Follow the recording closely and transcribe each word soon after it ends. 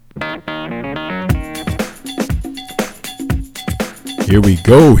Here we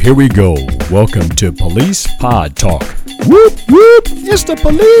go. Welcome to Police Pod Talk. Whoop, whoop, it's the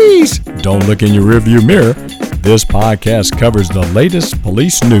police. Don't look in your rearview mirror. This podcast covers the latest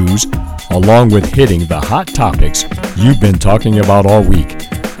police news along with hitting the hot topics you've been talking about all week.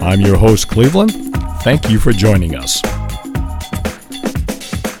 I'm your host, Cleveland. Thank you for joining us.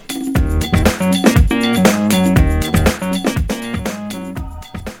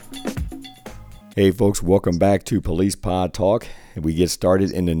 Hey folks, welcome back to Police Pod Talk. We get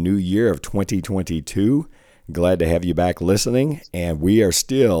started in the new year of 2022. Glad to have you back listening. And we are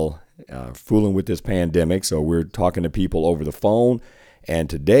still fooling with this pandemic. So we're talking to people over the phone. And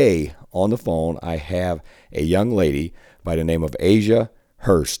today on the phone, I have a young lady by the name of Asia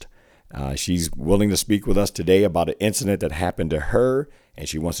Hurst. She's willing to speak with us today about an incident that happened to her. And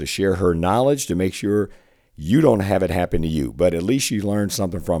she wants to share her knowledge to make sure you don't have it happen to you, but at least you learned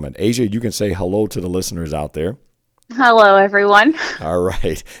something from it. Asia, you can say hello to the listeners out there. Hello, everyone. All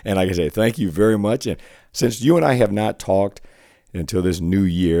right. And like I say, thank you very much. And since you and I have not talked until this new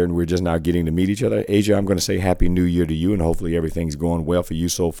year, and we're just now getting to meet each other, Asia, I'm going to say Happy New Year to you, and hopefully everything's going well for you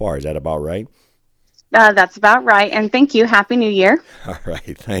so far. Is that about right? That's about right. And thank you. Happy New Year. All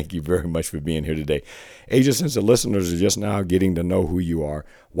right. Thank you very much for being here today. Asia, since the listeners are just now getting to know who you are,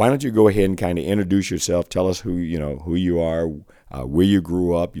 why don't you go ahead and kind of introduce yourself? Tell us who you are, where you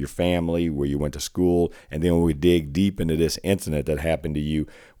grew up, your family, where you went to school, and then we dig deep into this incident that happened to you,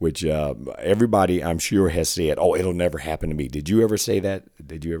 which everybody I'm sure has said, "Oh, it'll never happen to me." Did you ever say that?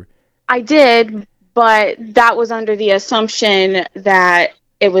 Did you ever? I did, but that was under the assumption that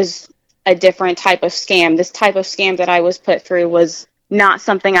it was a different type of scam. This type of scam that I was put through was not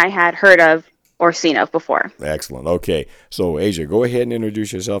something I had heard of or seen of before. Excellent. Okay. So, Asia, go ahead and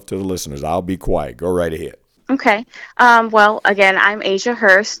introduce yourself to the listeners. I'll be quiet. Go right ahead. Okay. Well, again, I'm Asia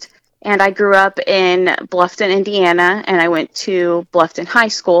Hurst, and I grew up in Bluffton, Indiana, and I went to Bluffton High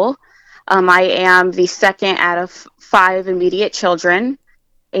School. I am the second out of 5 immediate children,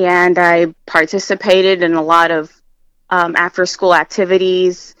 and I participated in a lot of after-school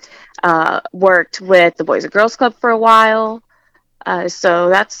activities, worked with the Boys and Girls Club for a while. So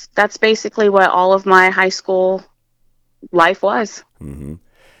that's basically what all of my high school life was. Mm-hmm.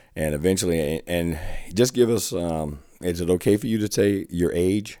 And eventually, and just give us, is it okay for you to say your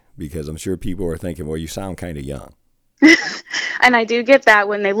age? Because I'm sure people are thinking, well, you sound kind of young. And I do get that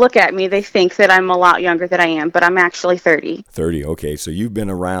when they look at me, they think that I'm a lot younger than I am, but I'm actually 30. 30, okay. So you've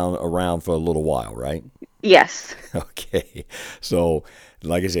been around for a little while, right? Yes. Okay. So,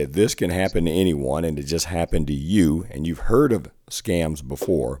 like I said, this can happen to anyone, and it just happened to you, and you've heard of scams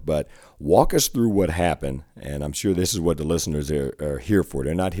before, but walk us through what happened, and I'm sure this is what the listeners are here for.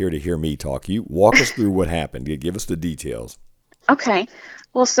 They're not here to hear me talk. You walk us through what happened. Give us the details. Okay.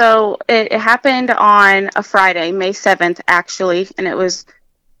 Well, so it happened on a Friday, May 7th, actually, and it was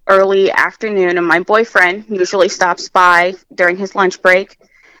early afternoon, and my boyfriend usually stops by during his lunch break.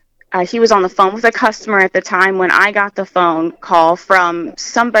 He was on the phone with a customer at the time when I got the phone call from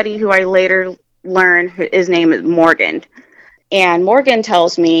somebody who I later learned his name is Morgan. And Morgan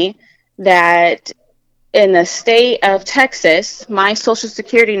tells me that in the state of Texas, my social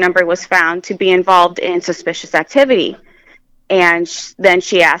security number was found to be involved in suspicious activity. And then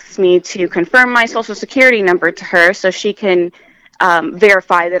she asks me to confirm my social security number to her so she can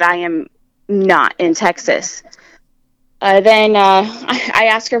verify that I am not in Texas. Then I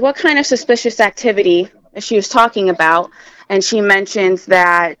asked her what kind of suspicious activity she was talking about, and she mentions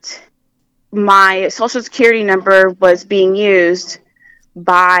that my social security number was being used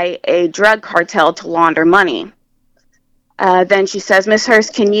by a drug cartel to launder money. Then she says, "Miss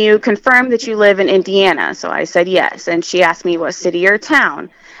Hurst, can you confirm that you live in Indiana?" So I said yes, and she asked me what city or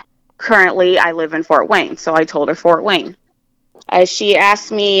town. Currently, I live in Fort Wayne, so I told her Fort Wayne. She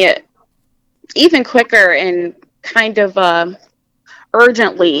asked me even quicker and kind of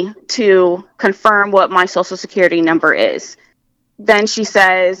urgently to confirm what my social security number is. Then she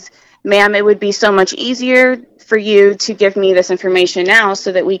says, "Ma'am, it would be so much easier for you to give me this information now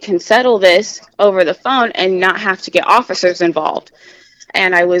so that we can settle this over the phone and not have to get officers involved."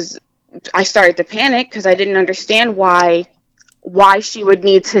 And I started to panic because I didn't understand why she would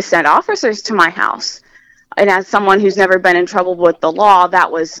need to send officers to my house. And as someone who's never been in trouble with the law,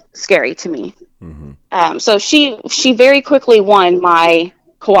 that was scary to me. Mm-hmm. So she very quickly won my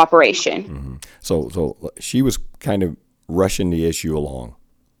cooperation. Mm-hmm. So she was kind of rushing the issue along.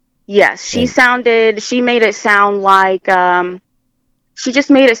 Yes, she made it sound like, she just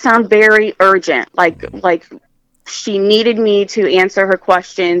made it sound very urgent, like she needed me to answer her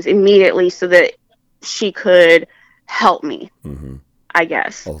questions immediately so that she could help me, I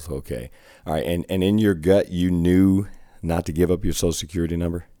guess. Oh, okay. All right. And in your gut, you knew not to give up your social security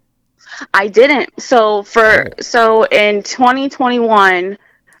number? I didn't. So in 2021,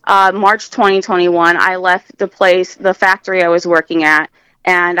 March 2021, I left the factory I was working at,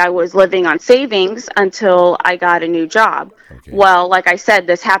 and I was living on savings until I got a new job. Okay. Well, like I said,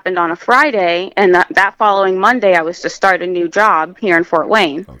 this happened on a Friday, and that following Monday, I was to start a new job here in Fort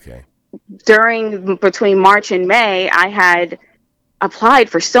Wayne. Okay. Between March and May, I had applied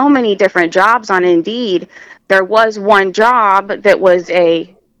for so many different jobs on Indeed. There was one job that was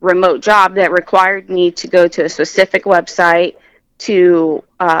a remote job that required me to go to a specific website to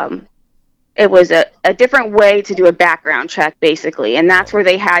it was a different way to do a background check, basically, and that's where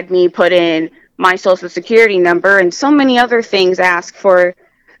they had me put in my social security number and so many other things, ask for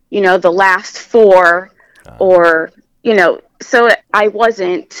the last four, or so I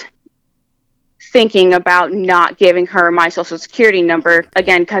wasn't thinking about not giving her my social security number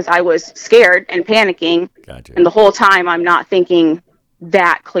again, because I was scared and panicking. Gotcha. And the whole time I'm not thinking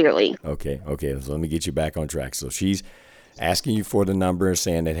that clearly. Okay. So let me get you back on track. So she's asking you for the number and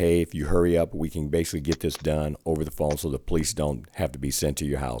saying that, hey, if you hurry up, we can basically get this done over the phone so the police don't have to be sent to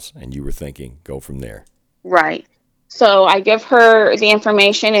your house. And you were thinking, go from there. Right. So I give her the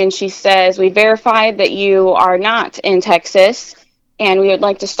information, and she says, we verified that you are not in Texas, and we would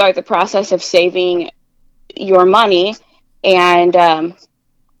like to start the process of saving your money. And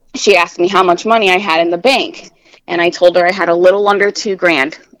she asked me how much money I had in the bank, and I told her I had a little under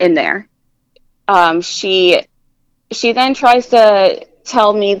 $2,000 in there. She then tries to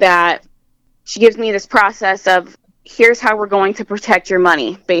tell me that she gives me this process of, here's how we're going to protect your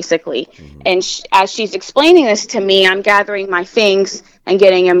money, basically. Mm-hmm. And as she's explaining this to me, I'm gathering my things and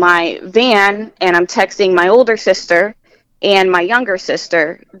getting in my van, and I'm texting my older sister and my younger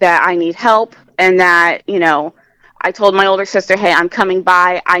sister that I need help, and that, I told my older sister, hey, I'm coming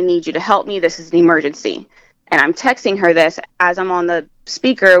by. I need you to help me. This is an emergency. And I'm texting her this as I'm on the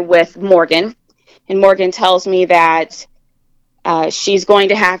speaker with Morgan. And Morgan tells me that she's going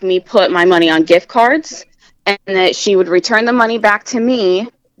to have me put my money on gift cards, and that she would return the money back to me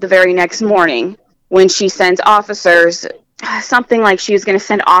the very next morning when she sends officers, something like she was going to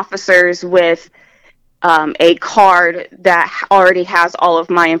send officers with a card that already has all of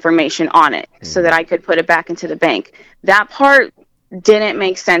my information on it, so that I could put it back into the bank. That part didn't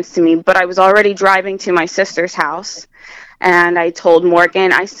make sense to me, but I was already driving to my sister's house, and I told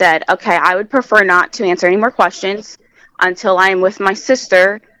Morgan, I said, okay, I would prefer not to answer any more questions until I am with my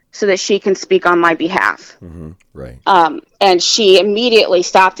sister, so that she can speak on my behalf. Mm-hmm. Right. And she immediately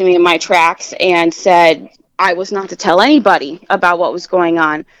stopped me in my tracks and said I was not to tell anybody about what was going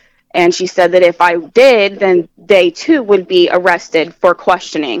on. And she said that if I did, then they too would be arrested for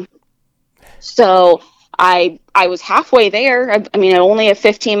questioning. So I was halfway there. I mean, only a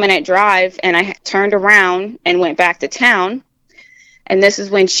 15-minute drive, and I turned around and went back to town. And this is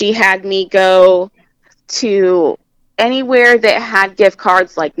when she had me go to anywhere that had gift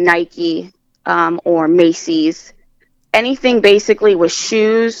cards, like Nike or Macy's, anything basically with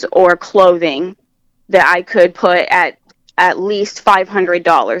shoes or clothing that I could put at least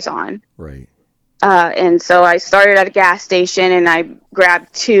 $500 on. Right. And so I started at a gas station, and I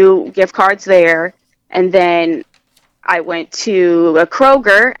grabbed 2 gift cards there, and then I went to a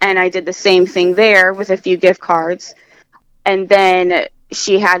Kroger, and I did the same thing there with a few gift cards. And then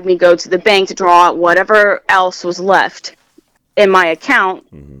she had me go to the bank to draw out whatever else was left in my account,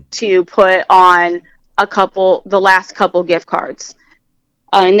 mm-hmm. to put on the last couple gift cards.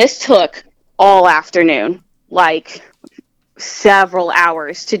 And this took all afternoon, like several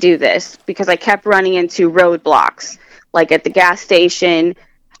hours to do this, because I kept running into roadblocks. Like at the gas station,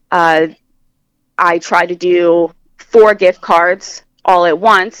 I tried to do 4 gift cards all at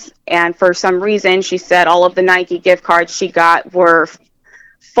once, and for some reason she said all of the Nike gift cards she got were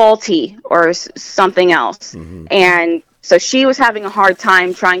faulty or something else. Mm-hmm. And so she was having a hard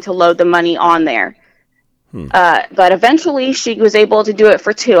time trying to load the money on there. But eventually she was able to do it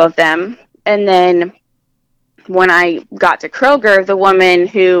for 2 of them. And then when I got to Kroger, the woman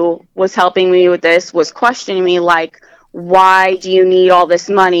who was helping me with this was questioning me, like, why do you need all this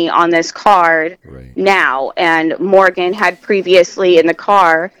money on this card now? And Morgan had previously in the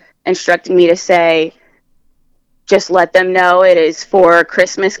car instructed me to say, just let them know it is for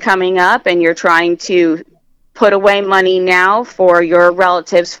Christmas coming up, and you're trying to put away money now for your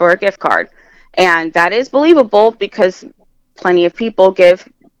relatives for a gift card. And that is believable, because plenty of people give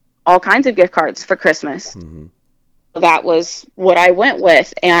all kinds of gift cards for Christmas. Mm-hmm. That was what I went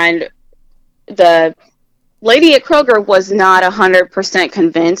with. And the lady at Kroger was not 100%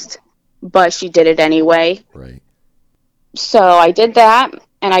 convinced, but she did it anyway. Right. So I did that.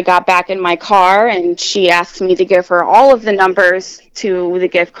 and I got back in my car, and she asked me to give her all of the numbers to the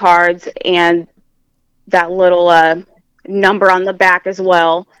gift cards and that little number on the back as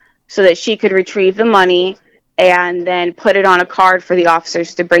well, so that she could retrieve the money and then put it on a card for the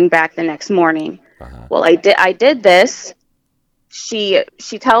officers to bring back the next morning. Well, I did this. She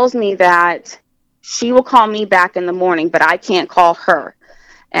tells me that she will call me back in the morning, but I can't call her.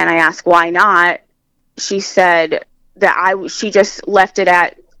 And I asked why not. She said that she just left it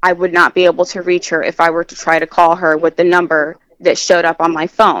at I would not be able to reach her if I were to try to call her with the number that showed up on my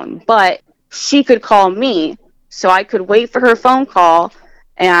phone. But she could call me, so I could wait for her phone call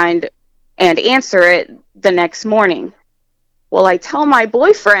and answer it the next morning. Well, I tell my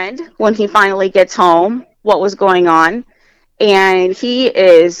boyfriend when he finally gets home what was going on, and he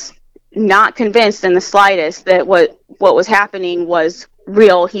is not convinced in the slightest that what was happening was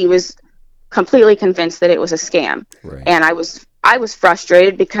real. He was completely convinced that it was a scam. Right. And I was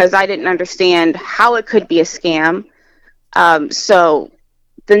frustrated because I didn't understand how it could be a scam. So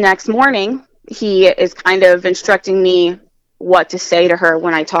the next morning, he is kind of instructing me what to say to her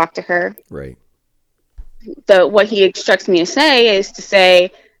when I talk to her. Right. What he instructs me to say is to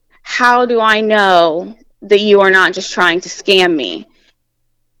say, how do I know that you are not just trying to scam me?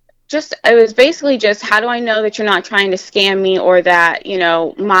 It was basically just, how do I know that you're not trying to scam me, or that,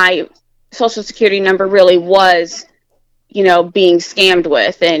 my social security number really was, being scammed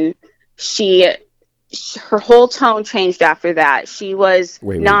with. And her whole tone changed after that. She was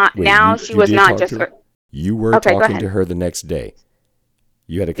Wait, now she was not just her. You were Okay, talking to her the next day.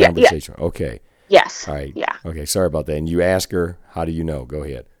 You had a conversation. Yeah. Okay. Yes. All right. Yeah. Okay. Sorry about that. And you ask her, how do you know? Go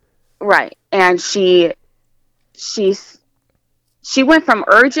ahead. Right. And she went from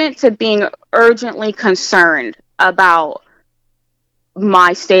urgent to being urgently concerned about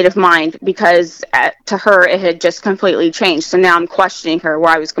my state of mind, because to her it had just completely changed. So now I'm questioning her,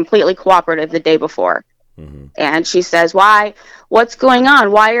 where I was completely cooperative the day before. Mm-hmm. And she says, what's going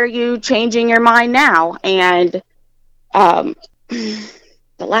on? Why are you changing your mind now? And the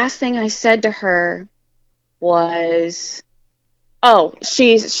last thing I said to her was,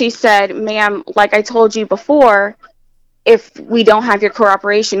 she said, ma'am, like I told you before, if we don't have your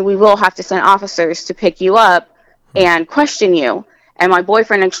cooperation, we will have to send officers to pick you up and question you. And my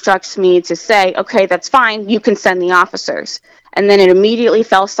boyfriend instructs me to say, okay, that's fine, you can send the officers. And then it immediately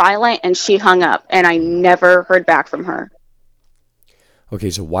fell silent, and she hung up, and I never heard back from her. Okay,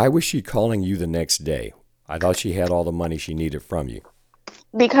 so why was she calling you the next day? I thought she had all the money she needed from you.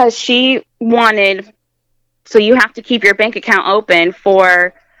 Because she wanted, so you have to keep your bank account open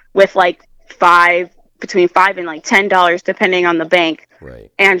with like between $5 and like $10, depending on the bank.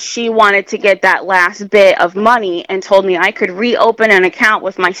 Right. And she wanted to get that last bit of money and told me I could reopen an account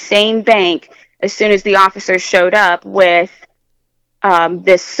with my same bank as soon as the officers showed up with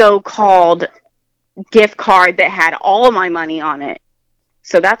this so-called gift card that had all of my money on it.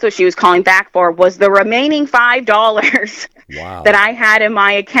 So that's what she was calling back for, was the remaining $5 that I had in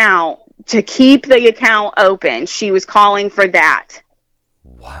my account to keep the account open. She was calling for that.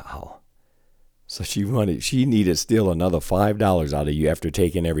 Wow. So she needed still another $5 out of you after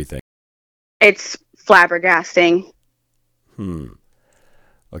taking everything. It's flabbergasting.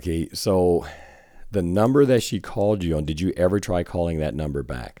 Okay, so the number that she called you on, did you ever try calling that number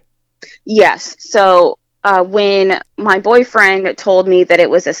back? Yes. So when my boyfriend told me that it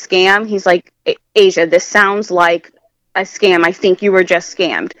was a scam, he's like, Asia, this sounds like a scam. I think you were just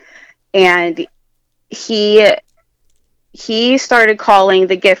scammed. And he started calling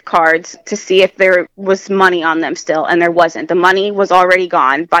the gift cards to see if there was money on them still, and there wasn't. The money was already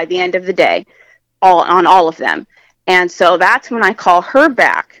gone by the end of the day, on all of them. And so that's when I call her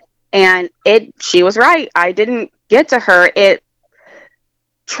back, and she was right. I didn't get to her. It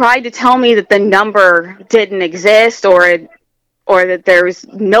tried to tell me that the number didn't exist, or that there was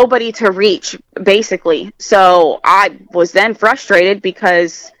nobody to reach, basically. So I was then frustrated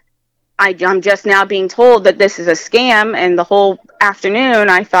because I'm just now being told that this is a scam, and the whole afternoon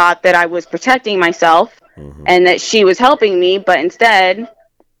I thought that I was protecting myself and that she was helping me, but instead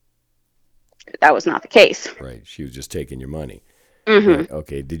that was not the case. Right. She was just taking your money. Mm-hmm. Right.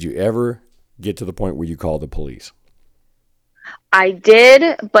 Okay. Did you ever get to the point where you called the police? I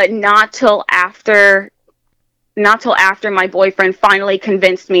did, but not till after my boyfriend finally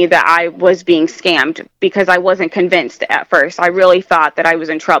convinced me that I was being scammed, because I wasn't convinced at first. I really thought that I was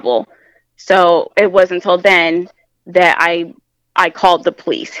in trouble. So it wasn't until then that I called the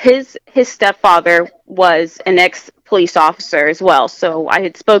police. His stepfather was an ex-police officer as well. So I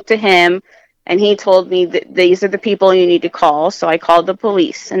had spoke to him, and he told me that these are the people you need to call. So I called the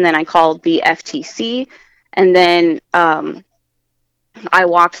police, and then I called the FTC, and then I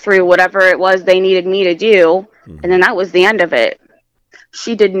walked through whatever it was they needed me to do, and then that was the end of it.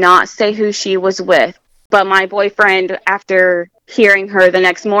 She did not say who she was with. But my boyfriend, after hearing her the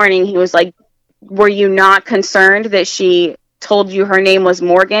next morning, he was like, were you not concerned that she told you her name was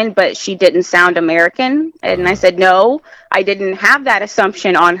Morgan, but she didn't sound American? And I said, no, I didn't have that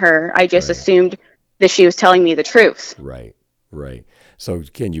assumption on her. I just assumed that she was telling me the truth. Right, right. So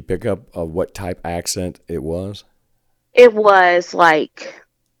can you pick up what type accent it was? It was like,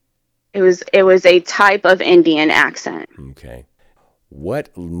 it was a type of Indian accent. Okay.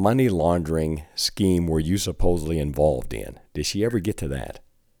 What money laundering scheme were you supposedly involved in? Did she ever get to that?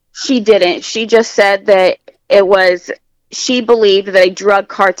 She didn't. She just said that she believed that a drug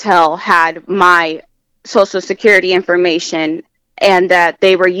cartel had my social security information and that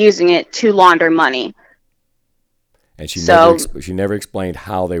they were using it to launder money. And she never explained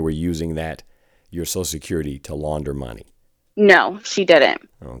how they were using that, your social security, to launder money. No, she didn't.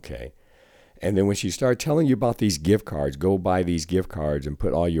 Okay. And then when she started telling you about these gift cards, go buy these gift cards and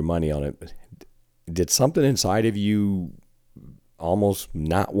put all your money on it, did something inside of you almost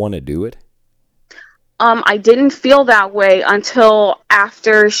not want to do it? I didn't feel that way until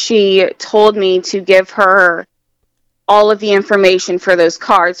after she told me to give her all of the information for those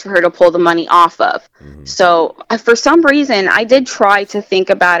cards for her to pull the money off of. So for some reason, I did try to think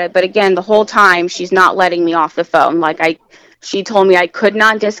about it, but again, the whole time she's not letting me off the phone. She told me I could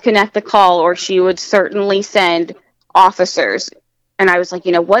not disconnect the call or she would certainly send officers. And I was like,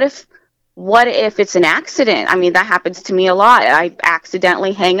 what if it's an accident? I mean, that happens to me a lot. I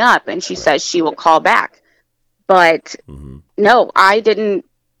accidentally hang up and she says she will call back. But no, I didn't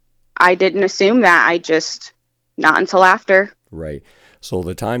assume that. Not until after. Right. So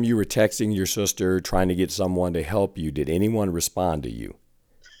the time you were texting your sister, trying to get someone to help you, did anyone respond to you?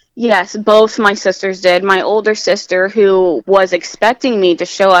 Yes, both my sisters did. My older sister, who was expecting me to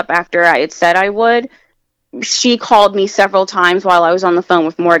show up after I had said I would, she called me several times while I was on the phone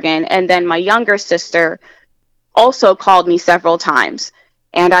with Morgan. And then my younger sister also called me several times.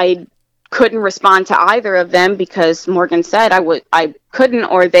 And I couldn't respond to either of them because Morgan said I couldn't,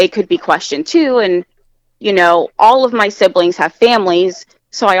 or they could be questioned too. And, all of my siblings have families,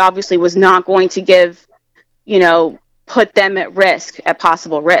 so I obviously was not going to put them at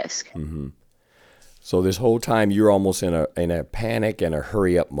possible risk. So this whole time you're almost in a panic and a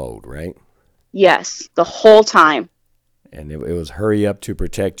hurry up mode, right? Yes, the whole time. And it was hurry up to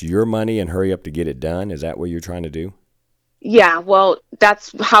protect your money and hurry up to get it done. Is that what you're trying to do? Yeah, well,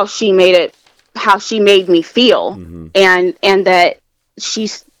 that's how she made me feel. And that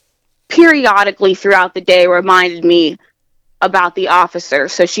she's periodically throughout the day reminded me about the officer.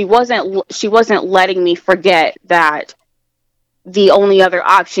 So she wasn't letting me forget that the only other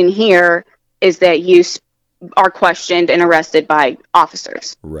option here is that you are questioned and arrested by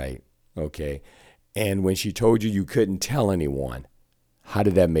officers. Right. Okay. And when she told you couldn't tell anyone, how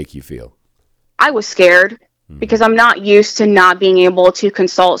did that make you feel? I was scared because I'm not used to not being able to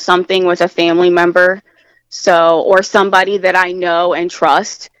consult something with a family member, or somebody that I know and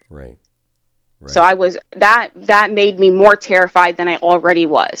trust. Right. So that made me more terrified than I already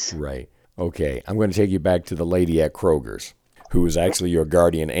was. Right. Okay. I'm going to take you back to the lady at Kroger's, who was actually your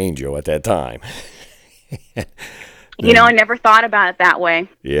guardian angel at that time. I never thought about it that way.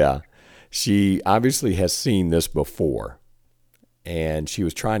 Yeah. She obviously has seen this before, and she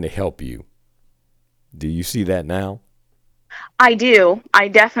was trying to help you. Do you see that now? I do. I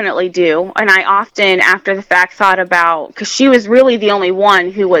definitely do. And I often, after the fact, thought about, because she was really the only one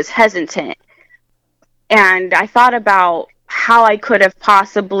who was hesitant. And I thought about how I could have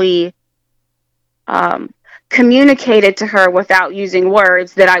possibly communicated to her without using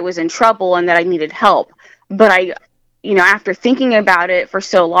words that I was in trouble and that I needed help. But after thinking about it for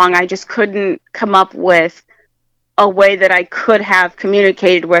so long, I just couldn't come up with a way that I could have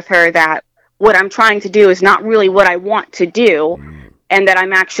communicated with her that what I'm trying to do is not really what I want to do, and that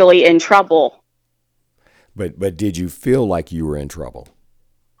I'm actually in trouble. But did you feel like you were in trouble?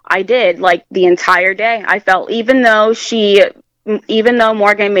 I did, like the entire day. I felt, even though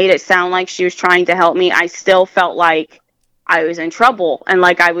Morgan made it sound like she was trying to help me, I still felt like I was in trouble and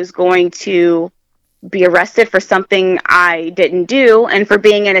like I was going to be arrested for something I didn't do and for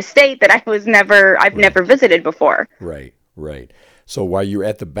being in a state that I've never visited before. Right. So while you're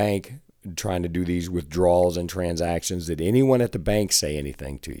at the bank trying to do these withdrawals and transactions, did anyone at the bank say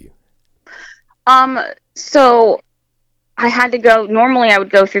anything to you? So I had to go. Normally I would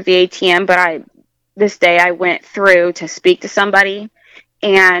go through the ATM, but this day I went through to speak to somebody,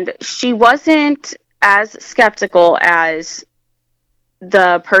 and she wasn't as skeptical as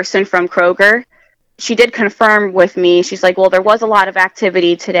the person from Kroger. she did confirm with me. She's like, well, there was a lot of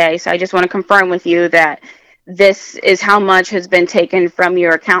activity today, so I just want to confirm with you that this is how much has been taken from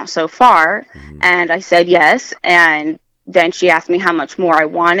your account so far. And I said yes. And then she asked me how much more I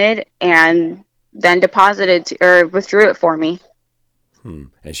wanted, and then deposited or withdrew it for me.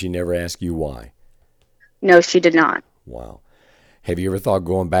 And she never asked you why? No, she did not. Wow. Have you ever thought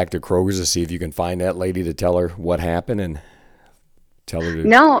going back to Kroger's to see if you can find that lady to tell her what happened and tell her to...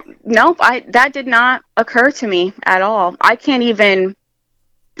 No, nope. That did not occur to me at all. I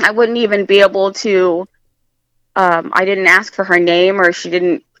wouldn't even be able to, I didn't ask for her name, or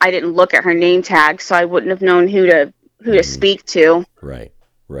I didn't look at her name tag, so I wouldn't have known who to speak to. Right.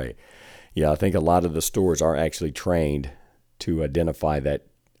 Yeah, I think a lot of the stores are actually trained to identify that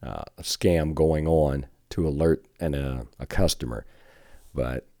scam going on to alert a customer.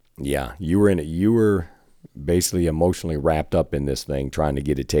 But yeah, you were basically emotionally wrapped up in this thing, trying to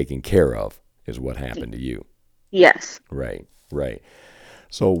get it taken care of, is what happened to you. Yes. Right.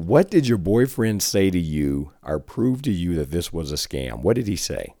 So what did your boyfriend say to you or prove to you that this was a scam? What did he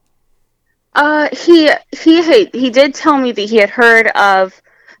say? He did tell me that he had heard of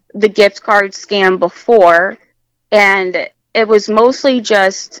the gift card scam before, and it was mostly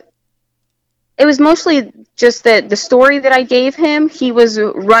just that the story that I gave him, he was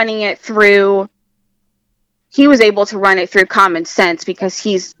able to run it through common sense because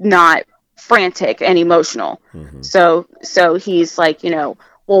he's not frantic and emotional. So he's like, well,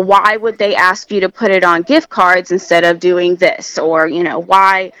 why would they ask you to put it on gift cards instead of doing this? Or,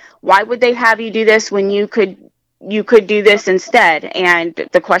 why would they have you do this when you could do this instead? And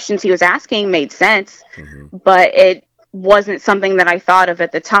the questions he was asking made sense, but it wasn't something that I thought of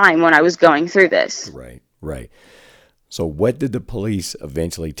at the time when I was going through this. Right. So what did the police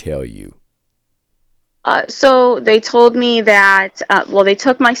eventually tell you? So they told me that, they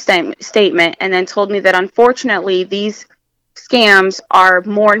took my statement and then told me that unfortunately these scams are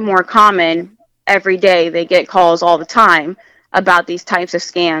more and more common every day. They get calls all the time about these types of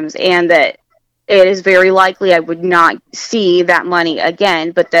scams, and that it is very likely I would not see that money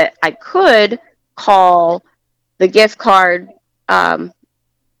again, but that I could call the gift card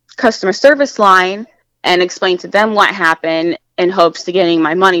customer service line and explain to them what happened in hopes to getting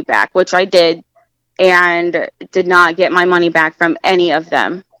my money back, which I did, and did not get my money back from any of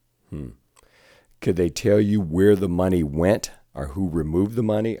them. Could they tell you where the money went, or who removed the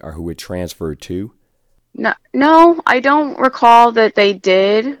money, or who it transferred to? No, I don't recall that they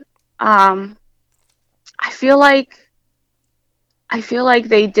did. I feel like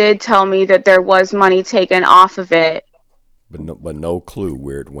they did tell me that there was money taken off of it. But no clue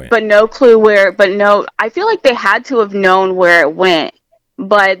where it went. I feel like they had to have known where it went.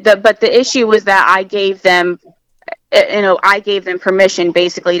 But the issue was that I gave them permission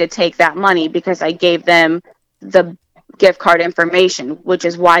basically to take that money because I gave them the gift card information, which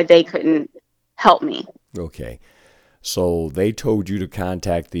is why they couldn't help me. Okay. So they told you to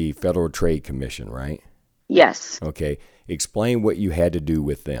contact the Federal Trade Commission, right? Yes. Okay. Explain what you had to do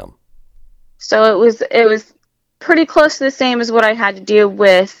with them. So it was pretty close to the same as what I had to do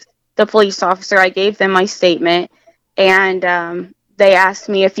with the police officer. I gave them my statement, and they asked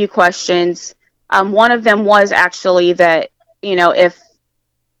me a few questions. One of them was actually that,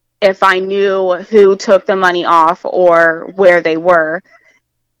 if I knew who took the money off or where they were,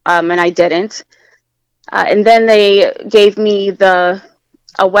 and I didn't. And then they gave me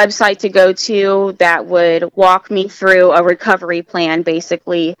a website to go to that would walk me through a recovery plan,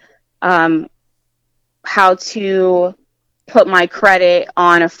 basically, how to put my credit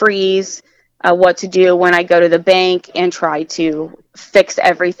on a freeze, what to do when I go to the bank and try to fix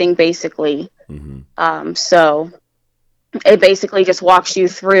everything, basically. So it basically just walks you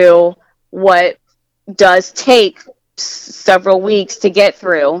through what does take several weeks to get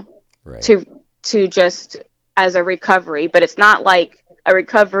through, right, to just as a recovery. But it's not like a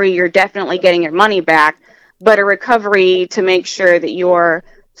recovery you're definitely getting your money back, but a recovery to make sure that your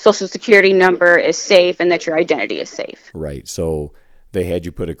social security number is safe and that your identity is safe. Right. So they had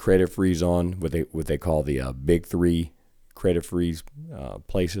you put a credit freeze on what they call the big three credit freeze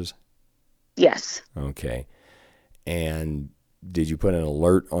places? Yes. Okay. And did you put an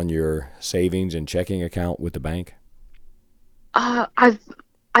alert on your savings and checking account with the bank? I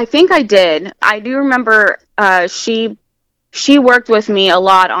think I did. I do remember she worked with me a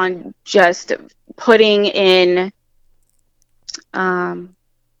lot on just putting in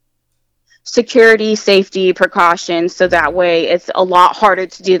security, safety precautions, so that way it's a lot harder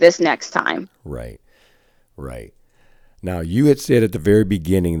to do this next time. Right. Now, you had said at the very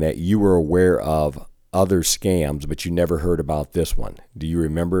beginning that you were aware of other scams, but you never heard about this one. Do you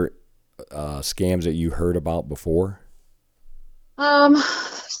remember scams that you heard about before?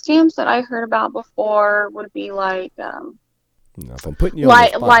 Scams that I heard about before would be like, If I'm putting you on the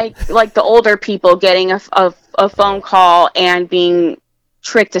spot. like the older people getting a phone call and being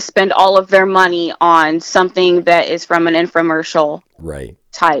tricked to spend all of their money on something that is from an infomercial Right.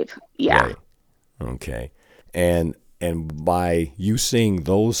 type. Yeah. Right. Okay. And by you seeing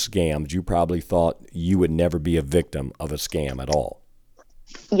those scams, you probably thought you would never be a victim of a scam at all.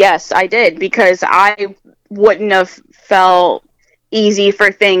 Yes, I did, because I wouldn't have felt easy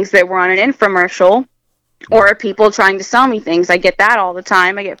for things that were on an infomercial or people trying to sell me things. I get that all the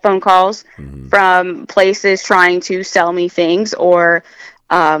time. I get phone calls from places trying to sell me things, or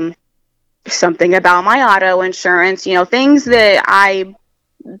something about my auto insurance, things that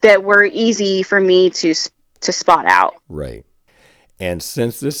were easy for me to spot out. Right. And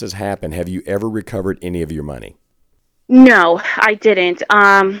since this has happened, have you ever recovered any of your money? No, I didn't.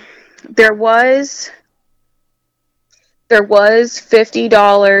 There was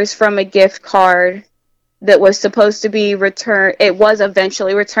 $50 from a gift card that was supposed to be returned. It was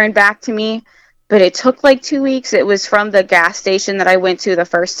eventually returned back to me, but it took like 2 weeks. It was from the gas station that I went to the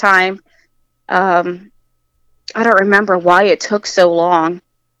first time. I don't remember why it took so long,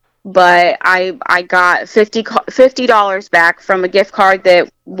 but I got $50 back from a gift card that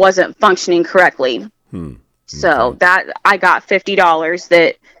wasn't functioning correctly. So that I got $50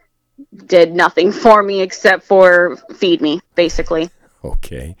 that did nothing for me except for feed me, basically.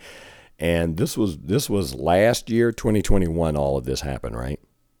 Okay. And this was last year, 2021, all of this happened, right?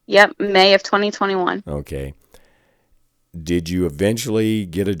 Yep, May of 2021. Okay. Did you eventually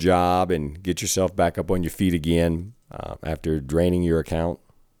get a job and get yourself back up on your feet again after draining your account?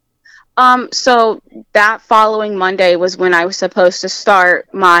 So that following Monday was when I was supposed to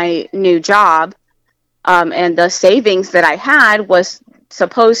start my new job. And the savings that I had was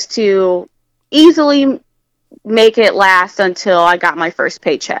supposed to easily make it last until I got my first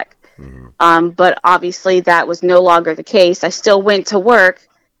paycheck. But obviously that was no longer the case. I still went to work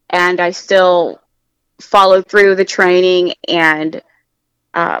and I still followed through the training and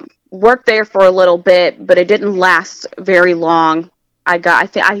worked there for a little bit, but it didn't last very long.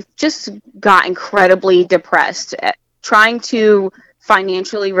 I just got incredibly depressed. Trying to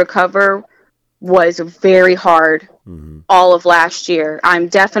financially recover was very hard all of last year.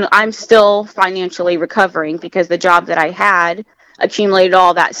 I'm still financially recovering because the job that I had accumulated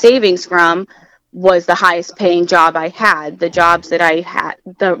all that savings from was the highest paying job I had. The jobs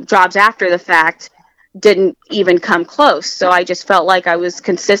after the fact didn't even come close. So I just felt like I was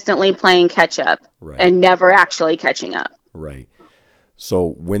consistently playing catch up and never actually catching up. Right. So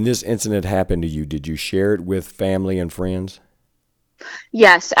when this incident happened to you, did you share it with family and friends?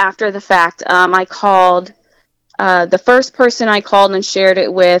 Yes, after the fact. I called, the first person I called and shared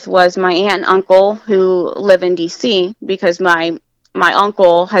it with was my aunt and uncle who live in DC, because my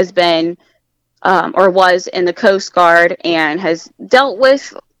uncle has been, or was in the Coast Guard and has dealt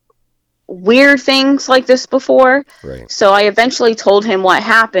with weird things like this before. Right. So I eventually told him what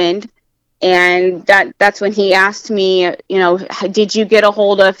happened, and that's when he asked me, did you get a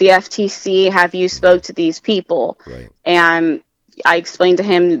hold of the FTC? Have you spoke to these people? Right. And I explained to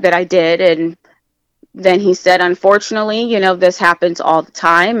him that I did, and then he said, unfortunately, this happens all the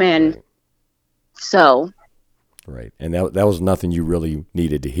time, and so. Right, and that was nothing you really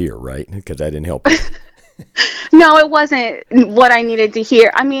needed to hear, right? Because that didn't help you. No, it wasn't what I needed to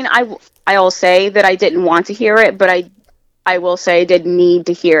hear. I mean, I will say that I didn't want to hear it, but I will say I did need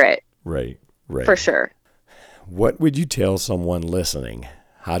to hear it. Right. For sure. What would you tell someone listening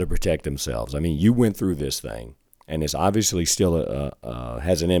how to protect themselves? I mean, you went through this thing, and it's obviously still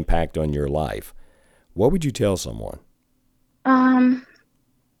has an impact on your life. What would you tell someone?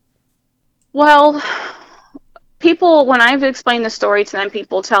 Well, people, when I've explained the story to them,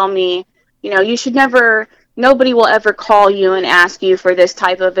 people tell me, you should never, nobody will ever call you and ask you for this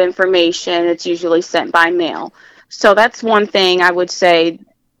type of information. It's usually sent by mail. So that's one thing I would say,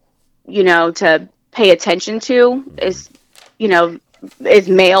 to pay attention to is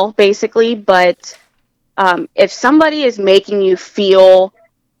mail, basically. But if somebody is making you feel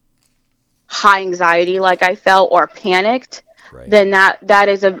high anxiety like I felt, or panicked, then that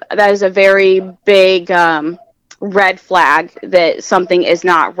is a very big red flag that something is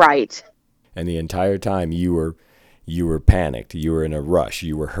not right. And the entire time you were panicked, you were in a rush,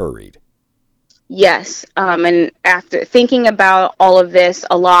 you were hurried. Yes, and after thinking about all of this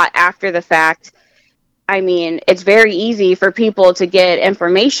a lot after the fact, I mean, it's very easy for people to get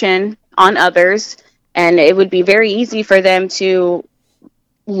information on others, and it would be very easy for them to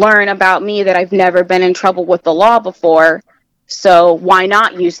learn about me that I've never been in trouble with the law before. So why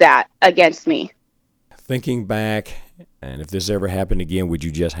not use that against me? Thinking back, and if this ever happened again, would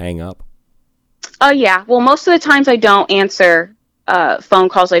you just hang up? Oh yeah. Well, most of the times I don't answer phone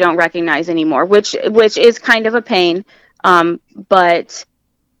calls I don't recognize anymore, which is kind of a pain. But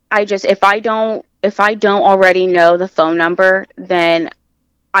I just if I don't already know the phone number, then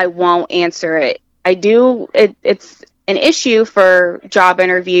I won't answer it. It's an issue for job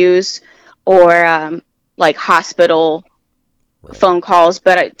interviews or like hospital Right. phone calls,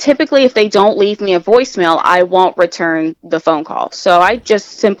 but typically if they don't leave me a voicemail, I won't return the phone call. So I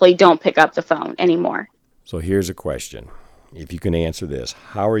just simply don't pick up the phone anymore. So here's a question. If you can answer this,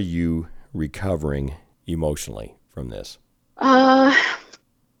 how are you recovering emotionally from this? Uh,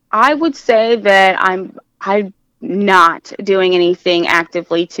 I would say that I'm not doing anything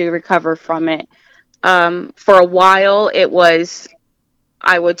actively to recover from it. For a while,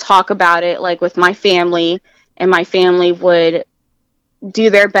 I would talk about it like with my family, and my family would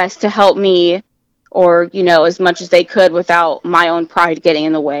do their best to help me, or as much as they could without my own pride getting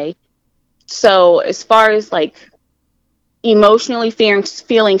in the way. So as far as like emotionally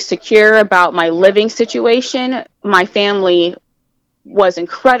feeling secure about my living situation, my family was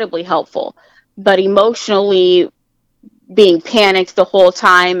incredibly helpful. But emotionally being panicked the whole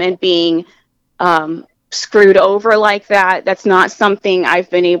time and being screwed over like that, that's not something I've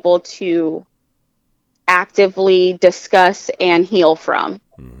been able to actively discuss and heal from.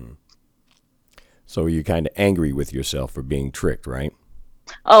 Mm-hmm. So you're kind of angry with yourself for being tricked, right?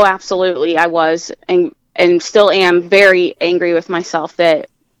 Oh, absolutely. I was and still am very angry with myself that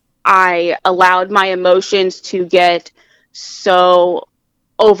I allowed my emotions to get so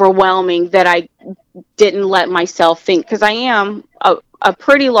overwhelming that I didn't let myself think, because I am a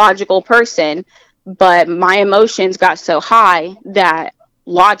pretty logical person, but my emotions got so high that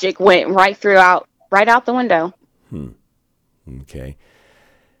logic went right out the window. Hmm. Okay.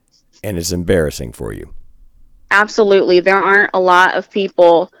 And it's embarrassing for you. Absolutely. There aren't a lot of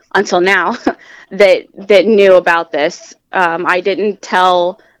people until now that knew about this. I didn't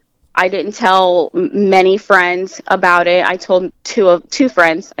tell many friends about it. I told two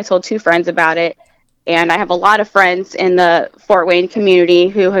friends. I told two friends about it, and I have a lot of friends in the Fort Wayne community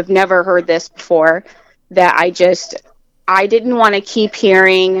who have never heard this before. That I didn't want to keep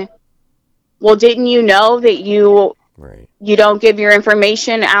hearing. Well, didn't you know that Right. you don't give your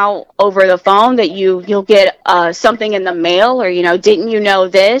information out over the phone, that you'll get something in the mail, or didn't you know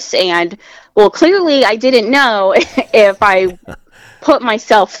this? And well, clearly I didn't know if I put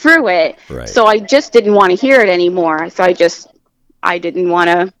myself through it. Right. So I just didn't want to hear it anymore. So I didn't want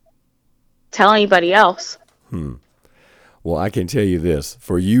to tell anybody else. Hmm. Well, I can tell you this.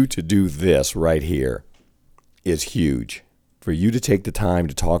 For you to do this right here is huge. For you to take the time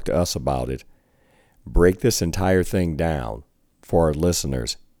to talk to us about it, break this entire thing down for our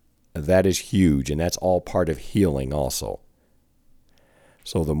listeners, that is huge. And that's all part of healing also.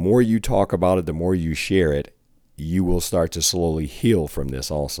 So the more you talk about it, the more you share it, you will start to slowly heal from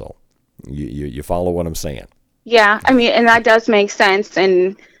this also. You follow what I'm saying? Yeah, I mean, and that does make sense,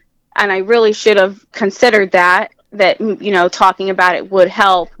 and I really should have considered that talking about it would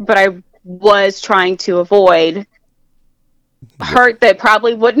help, but I was trying to avoid hurt that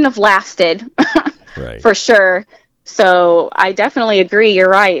probably wouldn't have lasted Right. for sure. So I definitely agree. You're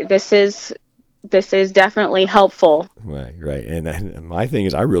right. This is definitely helpful. Right, right. And my thing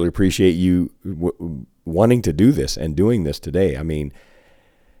is, I really appreciate you wanting to do this and doing this today. I mean,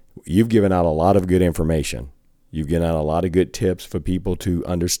 you've given out a lot of good information. You've given out a lot of good tips for people to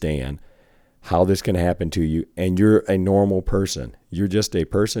understand how this can happen to you. And you're a normal person. You're just a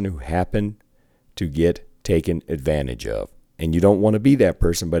person who happened to get taken advantage of. And you don't want to be that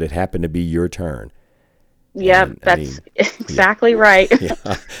person, but it happened to be your turn. Yep, And that's exactly right.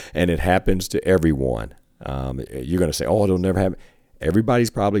 yeah, and it happens to everyone. You're going to say, "Oh, it'll never happen." Everybody's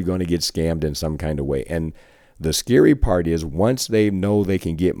probably going to get scammed in some kind of way. And the scary part is, once they know they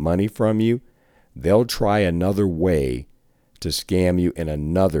can get money from you, they'll try another way to scam you in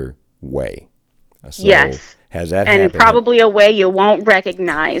another way. So Yes. has that And happened? probably a way you won't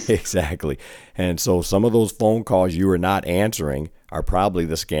recognize. Exactly. And so some of those phone calls you are not answering are probably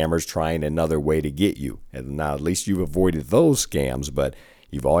the scammers trying another way to get you. And now at least you've avoided those scams, but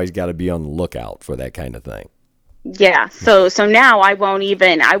you've always got to be on the lookout for that kind of thing. Yeah. So now I won't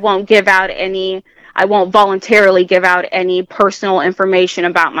voluntarily give out any personal information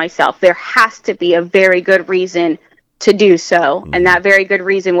about myself. There has to be a very good reason to do so. And that very good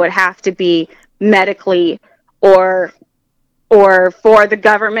reason would have to be medically or for the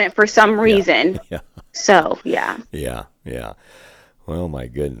government for some reason. Yeah. So, yeah. Yeah. Yeah. Well, my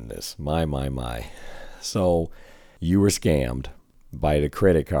goodness. My. So you were scammed by the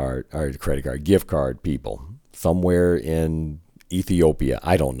gift card people somewhere in Ethiopia.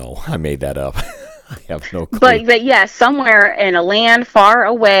 I don't know. I made that up. I have no clue. But yes, somewhere in a land far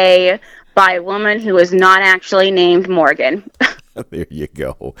away by a woman who is not actually named Morgan. There you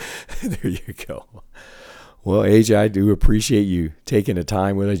go. There you go. Well, AJ, I do appreciate you taking the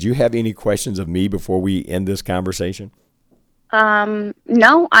time with us. Do you have any questions of me before we end this conversation?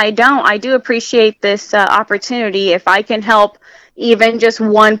 No, I don't. I do appreciate this opportunity. If I can help even just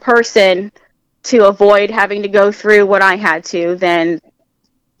one person to avoid having to go through what I had to, then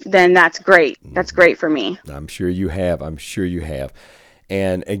that's great. That's great for me. I'm sure you have.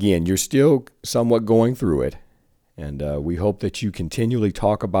 And again, you're still somewhat going through it. And we hope that you continually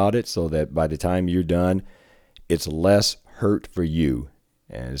talk about it so that by the time you're done, it's less hurt for you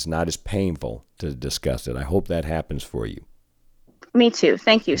and it's not as painful to discuss it. I hope that happens for you. Me too.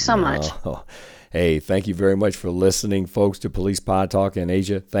 Thank you so much. Hey, thank you very much for listening, folks, to Police Pod Talk. And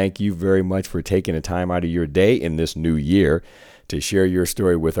Asia, thank you very much for taking the time out of your day in this new year to share your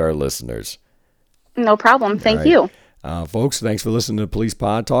story with our listeners. No problem. Thank you. Folks, thanks for listening to Police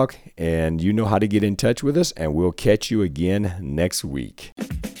Pod Talk. And you know how to get in touch with us, and we'll catch you again next week.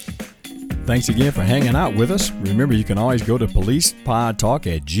 Thanks again for hanging out with us. Remember, you can always go to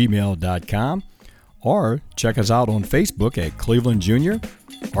policepodtalk@gmail.com or check us out on Facebook at Cleveland Junior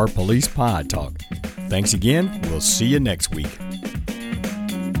or Police Pod Talk. Thanks again. We'll see you next week.